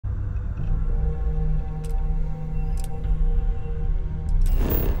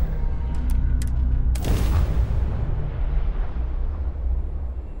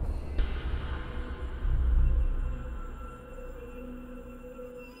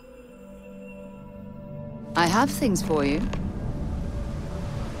I have things for you.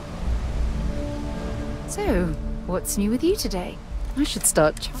 So, what's new with you today? I should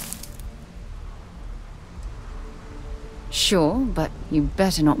start Sure, but you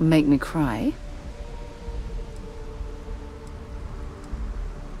better not make me cry.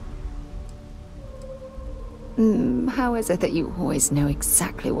 How is it that you always know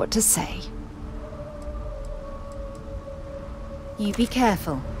exactly what to say? You be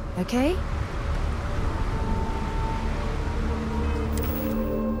careful, okay?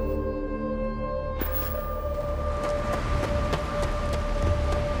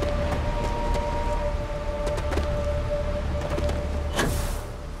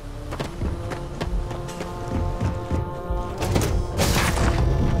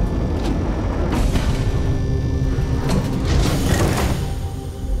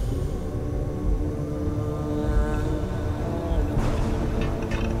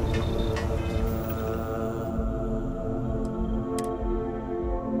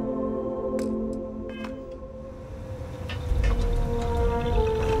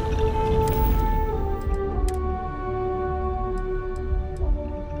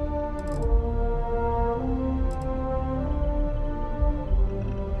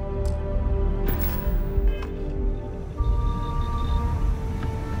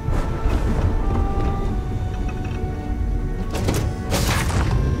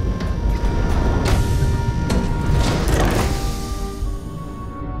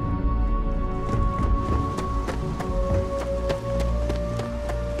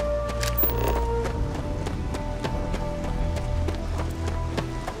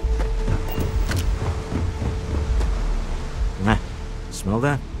 Smell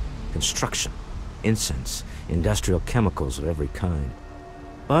that? Construction, incense, industrial chemicals of every kind.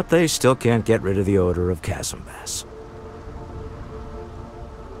 But they still can't get rid of the odor of chasm bass.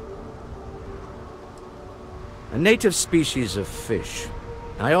 A native species of fish.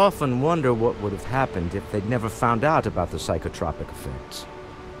 I often wonder what would have happened if they'd never found out about the psychotropic effects.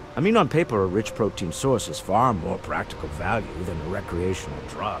 I mean, on paper, a rich protein source is far more practical value than a recreational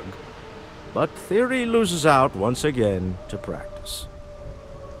drug. But theory loses out once again to practice.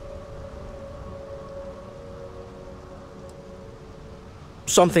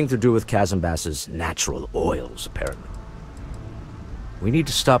 Something to do with chasm bass's natural oils, apparently. We need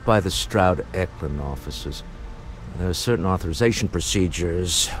to stop by the Stroud-Eklund offices. There are certain authorization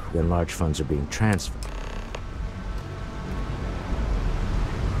procedures when large funds are being transferred.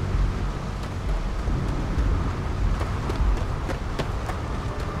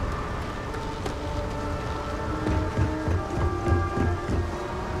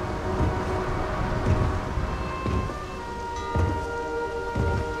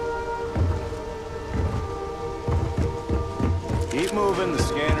 Keep moving, the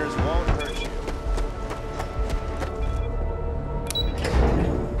scanners won't hurt you.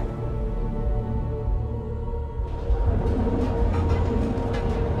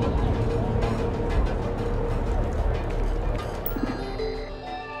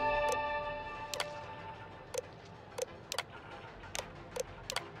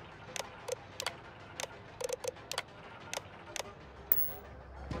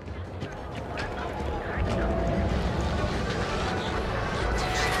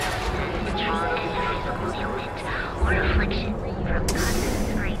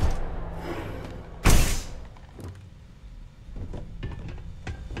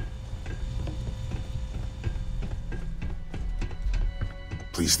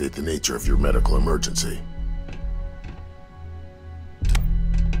 Please state the nature of your medical emergency.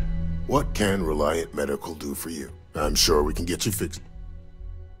 What can Reliant Medical do for you? I'm sure we can get you fixed.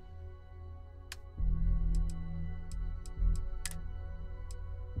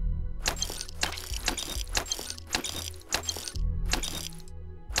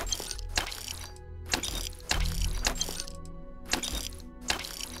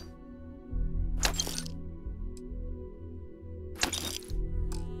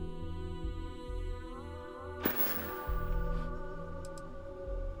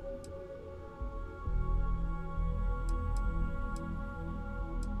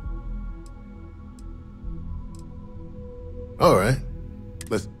 All right.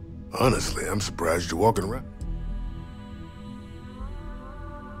 Honestly, I'm surprised you're walking around.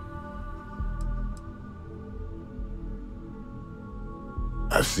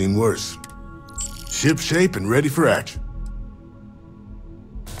 I've seen worse. Ship shape and ready for action.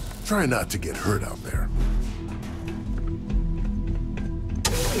 Try not to get hurt out there.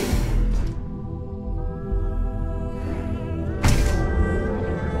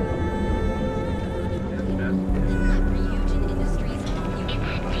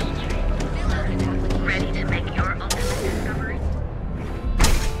 Ready to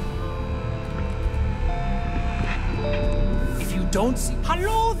don't see...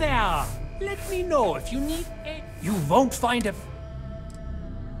 Hello there! Let me know if you need a... You won't find a...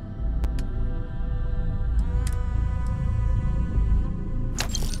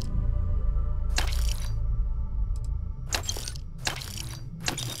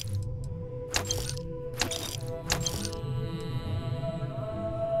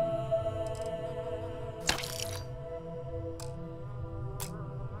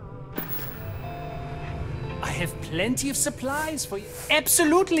 I have plenty of supplies for you.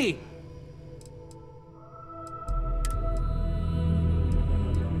 Absolutely!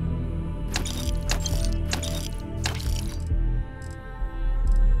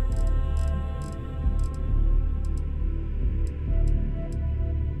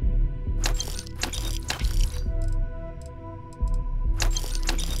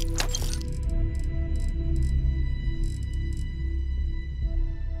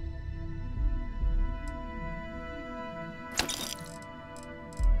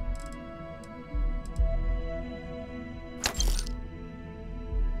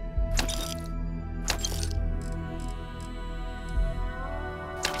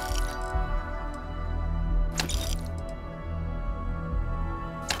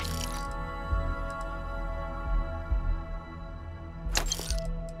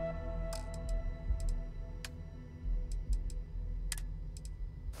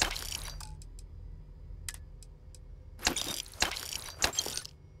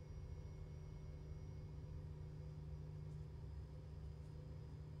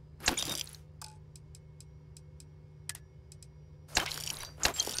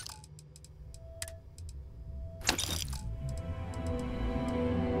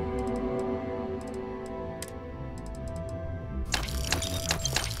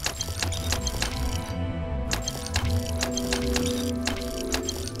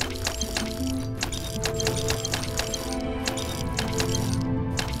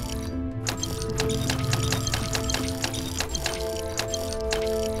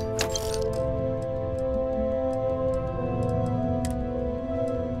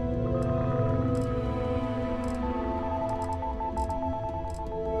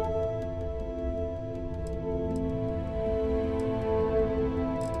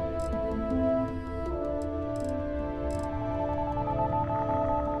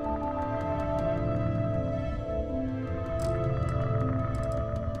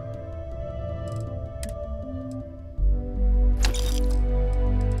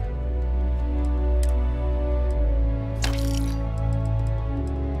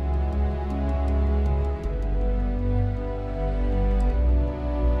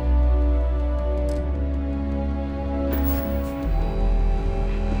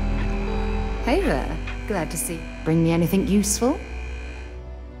 Hey there. Glad to see. Bring me anything useful?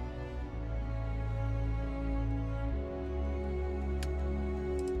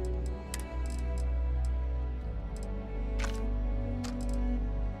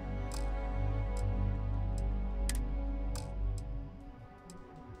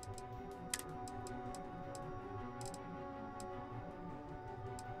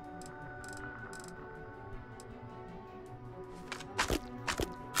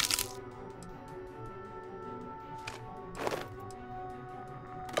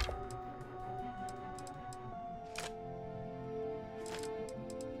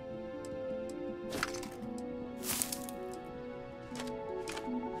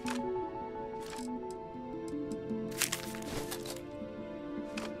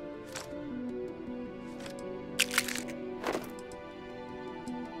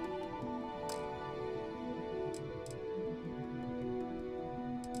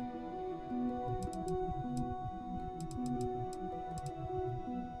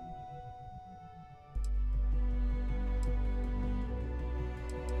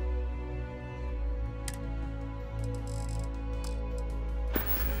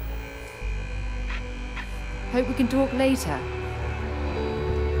 Hope we can talk later.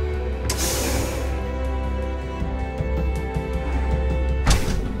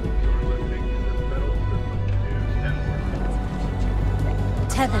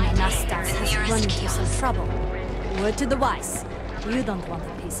 Tevin Anastas has run into some trouble. Word to the wise. You don't want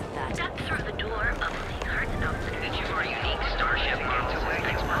a piece of that. Step through the door of the Cardinal. Get you our unique starship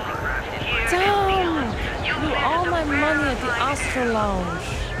Damn! Blew all my money at the Astro Lounge.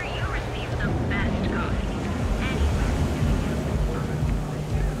 Sure you receive the best coffee.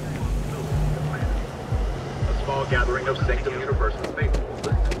 A small gathering of Sanctum Universal faithful.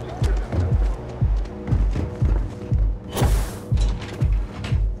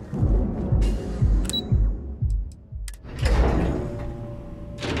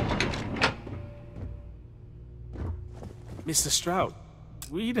 Mr. Stroud,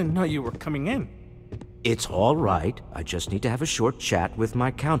 we didn't know you were coming in. It's all right. I just need to have a short chat with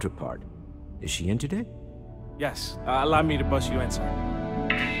my counterpart. Is she in today? Yes, allow me to bust you in, sir.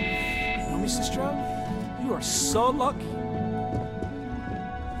 You know, Mr. Stroud, you are so lucky.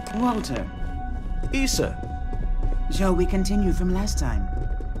 Walter, Issa. shall we continue from last time?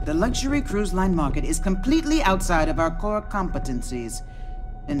 The luxury cruise line market is completely outside of our core competencies.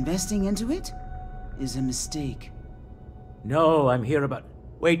 Investing into it is a mistake. No, I'm here about...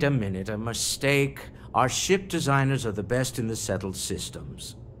 Wait a minute, a mistake. Our ship designers are the best in the settled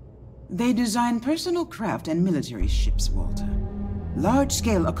systems. They design personal craft and military ships, Walter.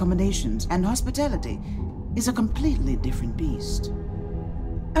 Large-scale accommodations and hospitality is a completely different beast.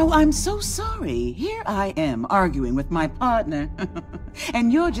 Oh, I'm so sorry. Here I am arguing with my partner.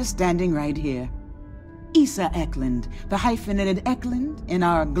 And you're just standing right here. Issa Eklund, the hyphenated Eklund in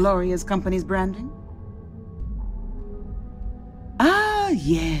our glorious company's branding. Ah,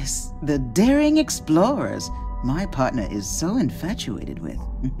 yes, the daring explorers my partner is so infatuated with.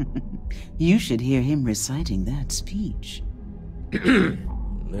 You should hear him reciting that speech.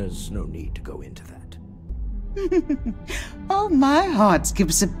 There's no need to go into that. Oh, my heart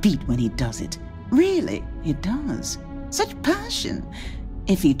skips a beat when he does it. Really, it does. Such passion.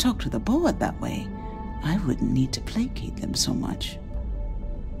 If he talked to the board that way, I wouldn't need to placate them so much.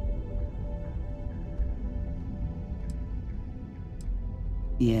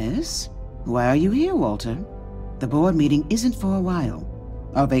 Yes? Why are you here, Walter? The board meeting isn't for a while.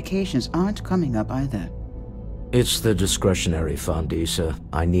 Our vacations aren't coming up either. It's the discretionary fund, Issa.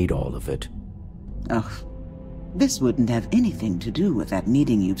 I need all of it. Ugh. This wouldn't have anything to do with that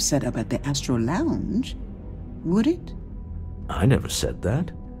meeting you've set up at the Astro Lounge, would it? I never said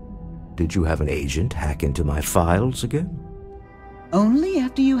that. Did you have an agent hack into my files again? Only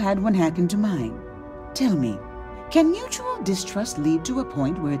after you had one hack into mine. Tell me, can mutual distrust lead to a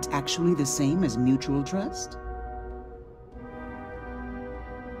point where it's actually the same as mutual trust?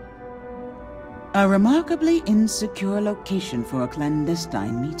 A remarkably insecure location for a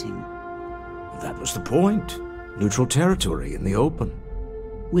clandestine meeting. That was the point. Neutral territory in the open.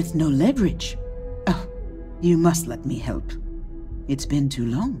 With no leverage. Oh, you must let me help. It's been too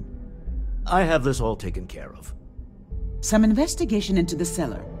long. I have this all taken care of. Some investigation into the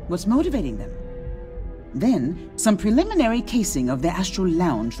cellar. What's motivating them? Then, some preliminary casing of the Astral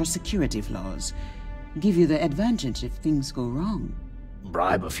Lounge for security flaws. Give you the advantage if things go wrong.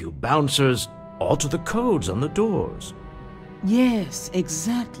 Bribe a few bouncers, alter the codes on the doors. Yes,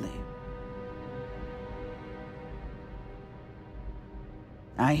 exactly.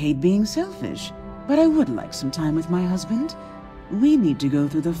 I hate being selfish, but I would like some time with my husband. We need to go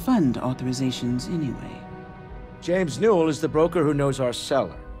through the fund authorizations anyway. James Newell is the broker who knows our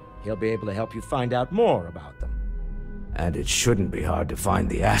cellar. He'll be able to help you find out more about them. And it shouldn't be hard to find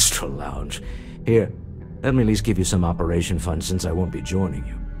the Astral Lounge. Here, let me at least give you some operation funds since I won't be joining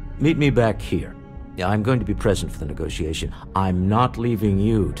you. Meet me back here. Yeah, I'm going to be present for the negotiation. I'm not leaving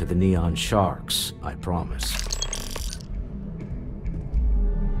you to the Neon Sharks, I promise.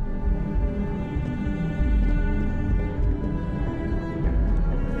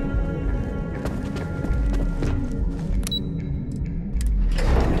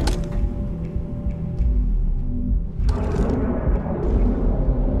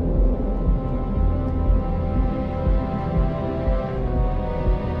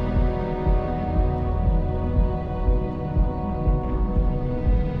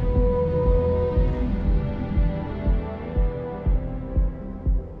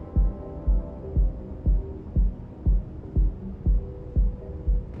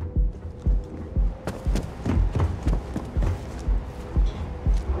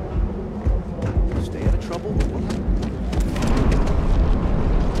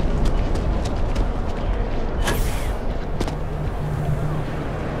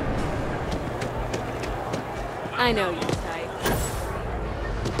 I know your type.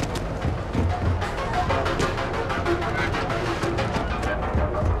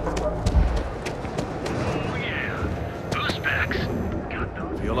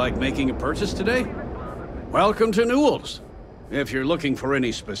 Feel like making a purchase today? Welcome to Newell's. If you're looking for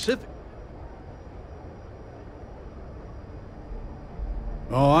any specific...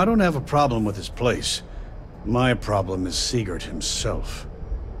 Oh, I don't have a problem with this place. My problem is Sigurd himself.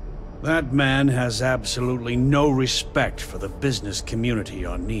 That man has absolutely no respect for the business community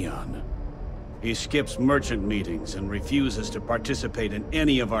on Neon. He skips merchant meetings and refuses to participate in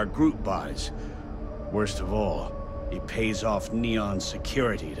any of our group buys. Worst of all, he pays off Neon's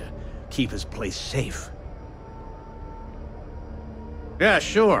security to keep his place safe. Yeah,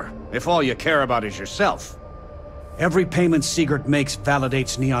 sure, if all you care about is yourself. Every payment Sigurd makes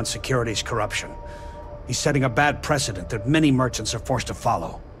validates Neon Security's corruption. He's setting a bad precedent that many merchants are forced to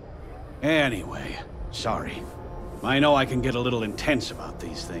follow. Anyway, sorry. I know I can get a little intense about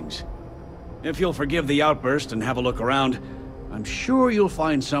these things. If you'll forgive the outburst and have a look around, I'm sure you'll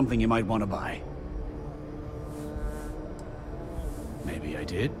find something you might want to buy. Maybe I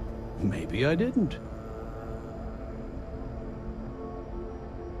did. Maybe I didn't.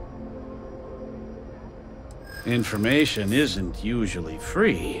 Information isn't usually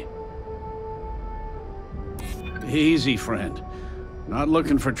free. Easy, friend. Not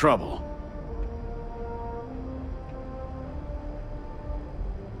looking for trouble.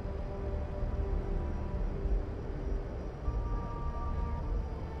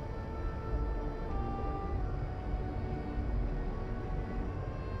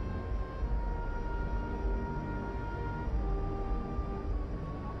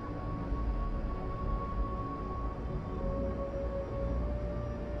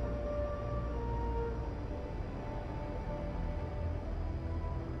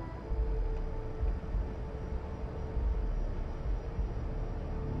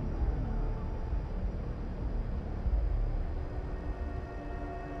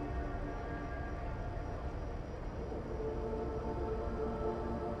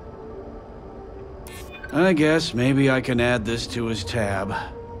 I guess maybe I can add this to his tab.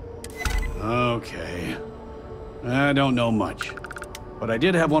 Okay. I don't know much, but I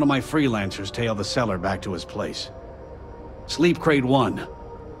did have one of my freelancers tail the seller back to his place. Sleep Crate 1.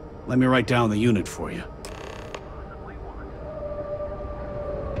 Let me write down the unit for you.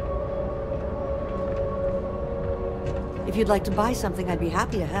 If you'd like to buy something, I'd be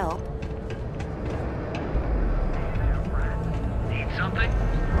happy to help. Need something?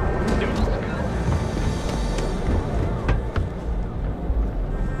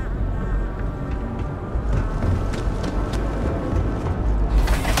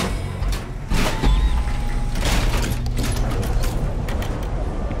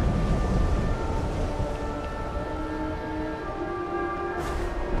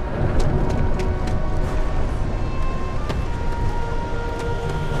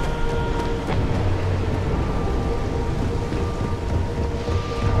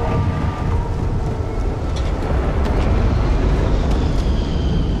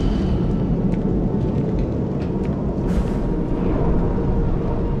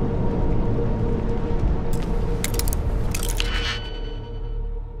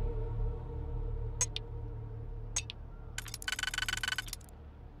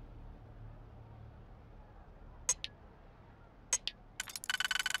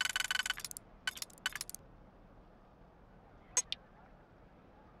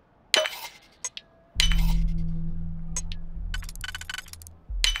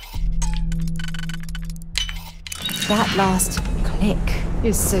 That last click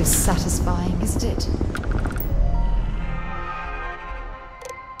is so satisfying, isn't it?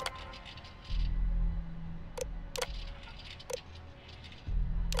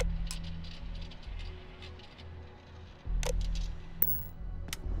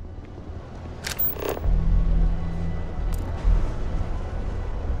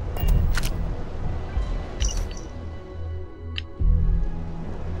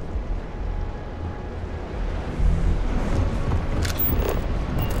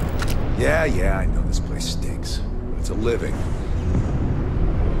 Yeah, I know this place stinks, but it's a living.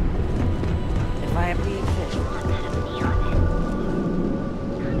 If I have to eat fish.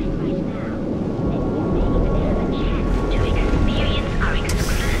 To experience our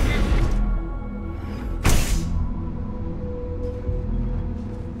exclusive.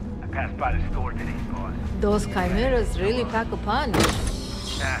 I passed by the store today, boss. Those chimeras really pack a punch.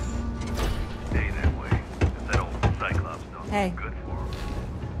 Stay that way. That old Cyclops don't Hey. good for him.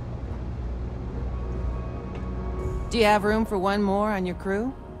 Do you have room for one more on your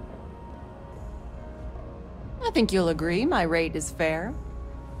crew? I think you'll agree my rate is fair.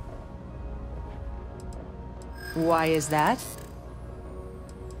 Why is that?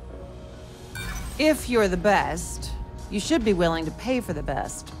 If you're the best, you should be willing to pay for the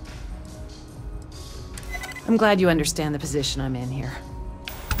best. I'm glad you understand the position I'm in here.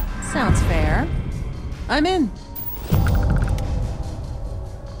 Sounds fair. I'm in.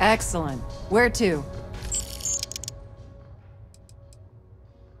 Excellent. Where to?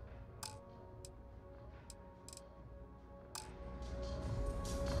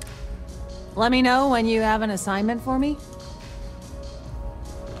 Let me know when you have an assignment for me.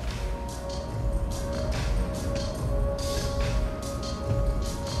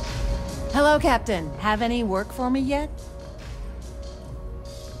 Hello, Captain. Have any work for me yet?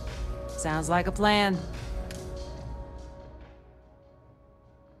 Sounds like a plan.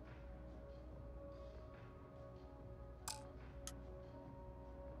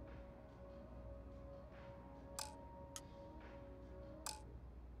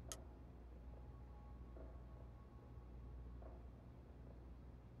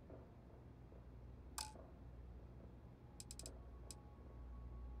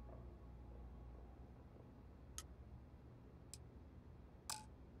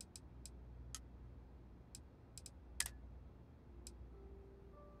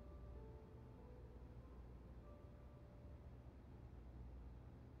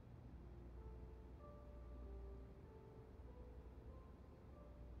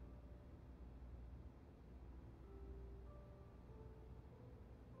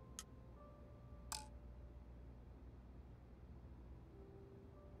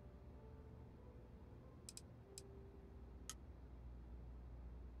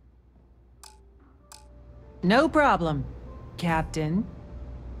 No problem, Captain.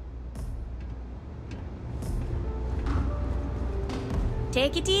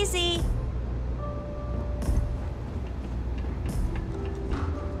 Take it easy.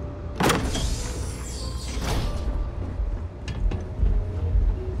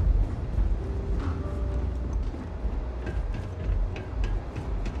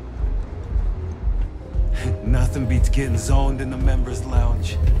 Nothing beats getting zoned in the members'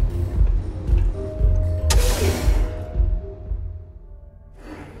 lounge.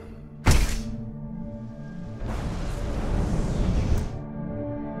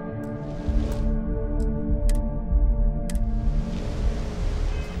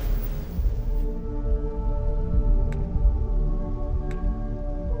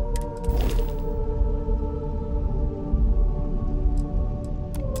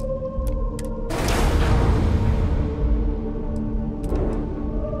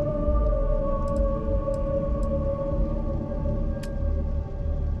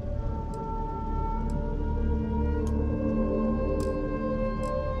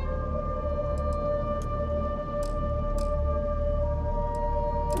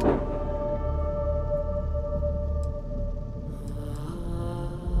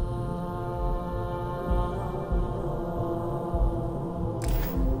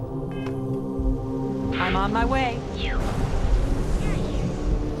 I'm on my way.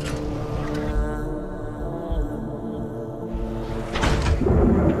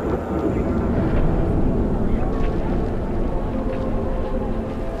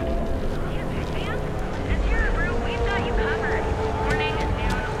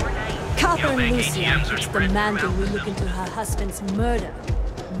 Catherine Lucian is demanding we look into her husband's murder.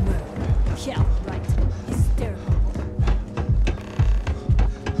 Murder. Yeah, right. Hysterical.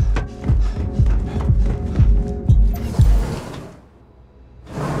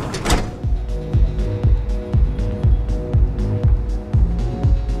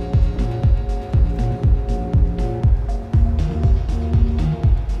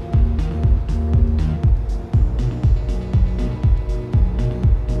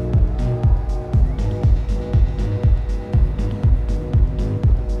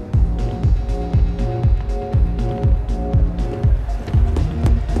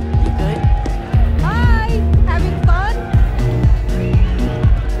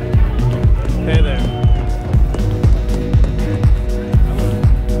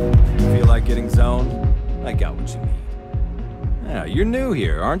 You're new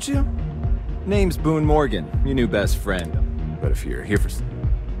here, aren't you? Name's Boone Morgan, your new best friend. But if you're here for...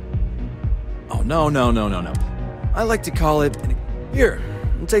 Oh, no. I like to call it... Here,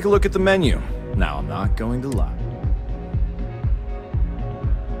 take a look at the menu. Now, I'm not going to lie.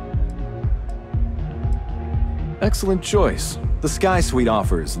 Excellent choice. The Sky Suite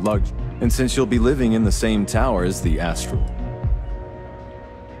offers luxury. And since you'll be living in the same tower as the Astral...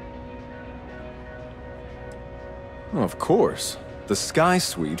 Oh, of course. The Sky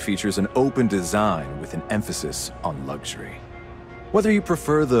Suite features an open design with an emphasis on luxury. Whether you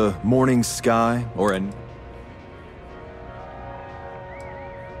prefer the morning sky or an...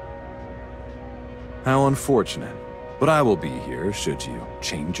 How unfortunate. But I will be here should you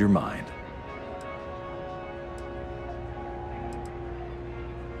change your mind.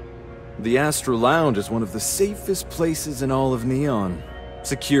 The Astral Lounge is one of the safest places in all of Neon.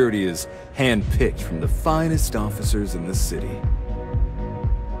 Security is hand-picked from the finest officers in the city.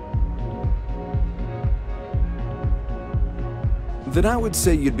 Then I would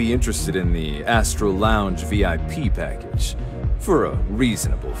say you'd be interested in the Astral Lounge VIP package. For a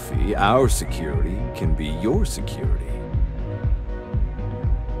reasonable fee, our security can be your security.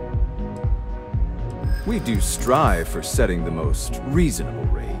 We do strive for setting the most reasonable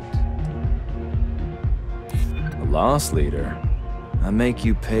rate. The Lost Leader, I make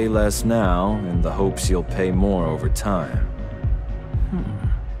you pay less now in the hopes you'll pay more over time.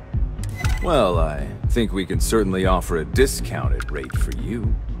 Well, I think we can certainly offer a discounted rate for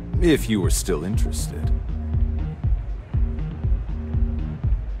you, if you were still interested.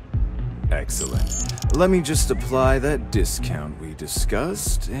 Excellent. Let me just apply that discount we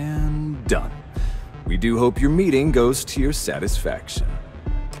discussed, and done. We do hope your meeting goes to your satisfaction.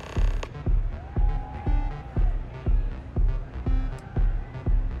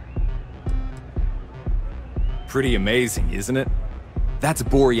 Pretty amazing, isn't it? That's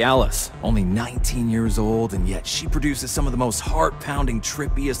Borealis, only 19 years old, and yet she produces some of the most heart-pounding,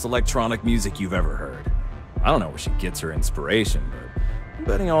 trippiest electronic music you've ever heard. I don't know where she gets her inspiration, but I'm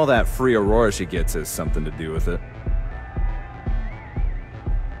betting all that free Aurora she gets has something to do with it.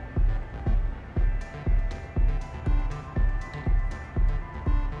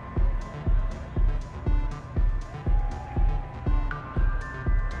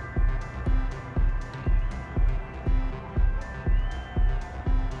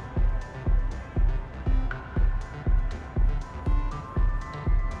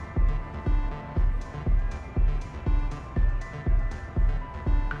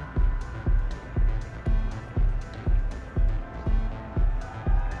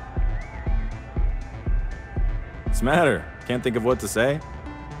 What's the matter? Can't think of what to say?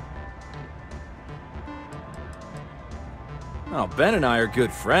 Oh, Ben and I are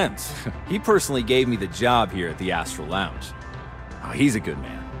good friends. He personally gave me the job here at the Astral Lounge. Oh, he's a good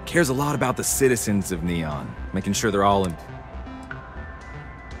man. Cares a lot about the citizens of Neon, making sure they're all in...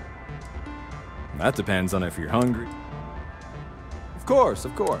 That depends on if you're hungry. Of course,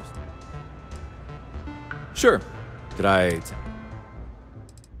 of course. Sure. Could I...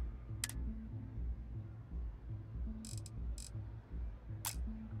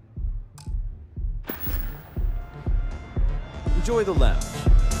 Enjoy the lounge.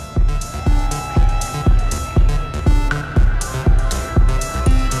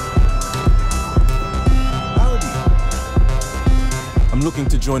 I'm looking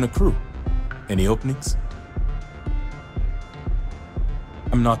to join a crew. Any openings?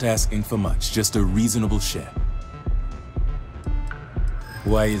 I'm not asking for much, just a reasonable share.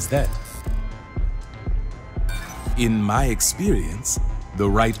 Why is that? In my experience, the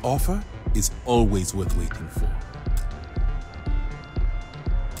right offer is always worth waiting for.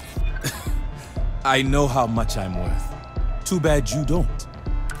 I know how much I'm worth. Too bad you don't.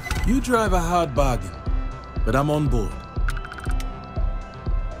 You drive a hard bargain, but I'm on board.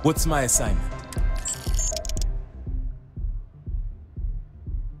 What's my assignment?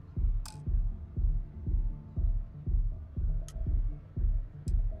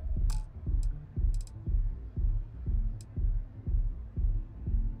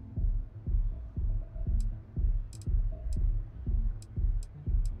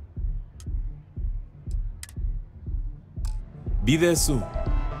 Be there soon.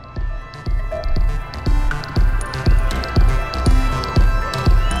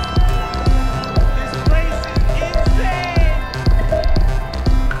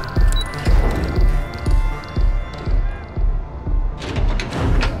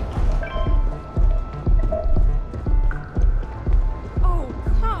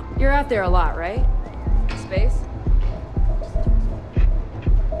 You're out there a lot, right? Space?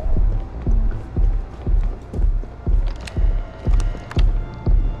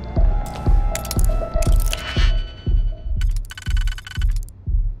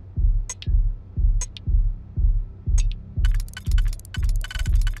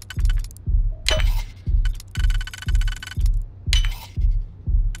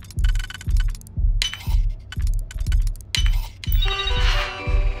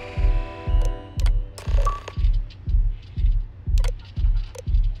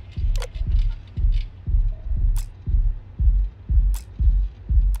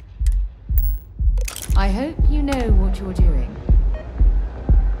 I hope you know what you're doing.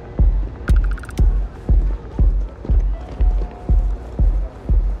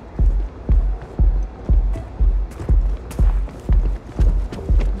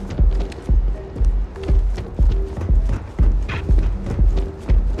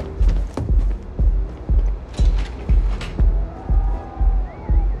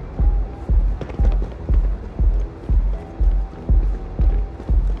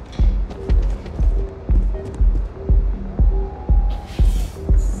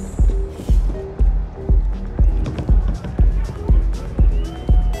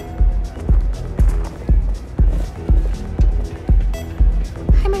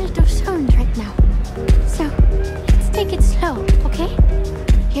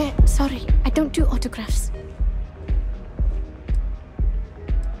 Sorry, I don't do autographs.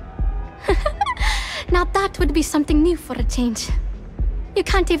 Now that would be something new for a change. You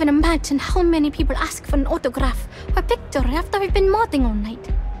can't even imagine how many people ask for an autograph or picture after we've been modding all night.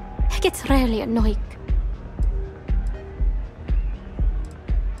 It gets really annoying.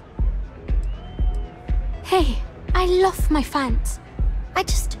 Hey, I love my fans. I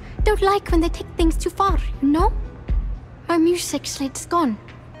just don't like when they take things too far, you know? My music slate's gone.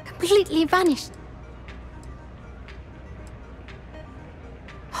 Completely vanished.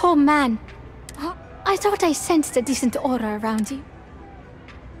 Oh man. I thought I sensed a decent aura around you.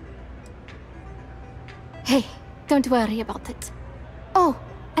 Hey, don't worry about it. Oh,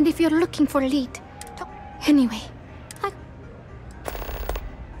 and if you're looking for a lead... Anyway,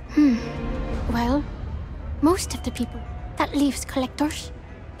 well, most of the people that leaves collectors,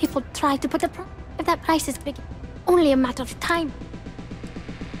 people try to put a if that price is big, only a matter of time.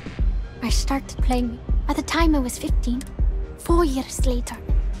 I started playing by the time I was 15, 4 years later.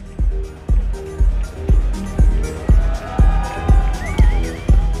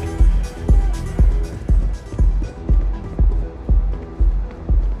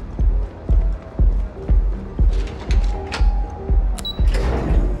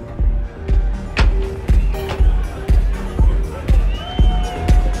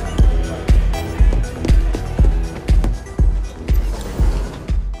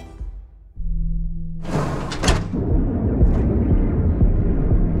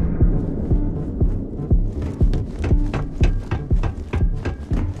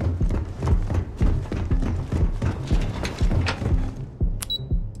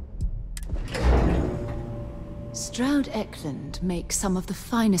 Stroud Eckland makes some of the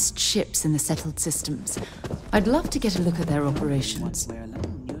finest ships in the settled systems. I'd love to get a look at their operations. We're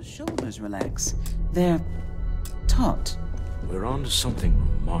alone, your shoulders relax. They're taut. We're on to something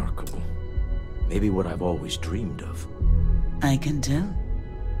remarkable. Maybe what I've always dreamed of. I can tell.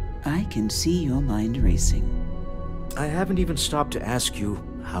 I can see your mind racing. I haven't even stopped to ask you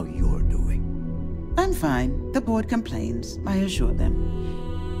how you're doing. I'm fine. The board complains, I assure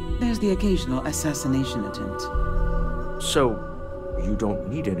them. There's the occasional assassination attempt. So, you don't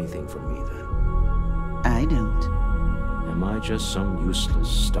need anything from me then? I don't. Am I just some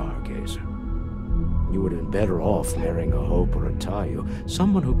useless stargazer? You would have been better off marrying a Hope or a Tayo,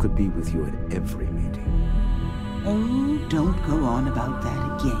 someone who could be with you at every meeting. Oh, don't go on about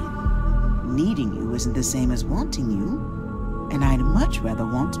that again. Needing you isn't the same as wanting you. And I'd much rather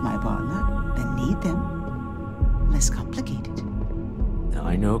want my partner than need them. Less complicated. Now,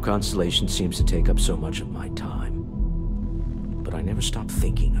 I know Constellation seems to take up so much of my time. But I never stop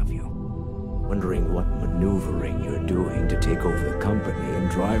thinking of you. Wondering what maneuvering you're doing to take over the company and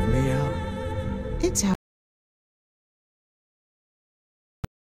drive me out. It's how...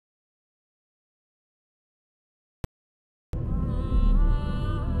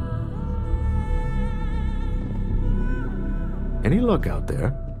 Any luck out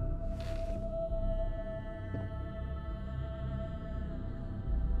there?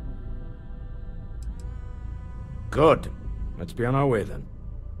 Good. Let's be on our way then.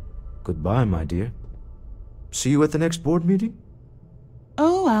 Goodbye, my dear. See you at the next board meeting?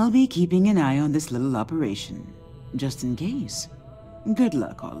 Oh, I'll be keeping an eye on this little operation. Just in case. Good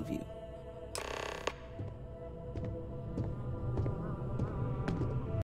luck, all of you.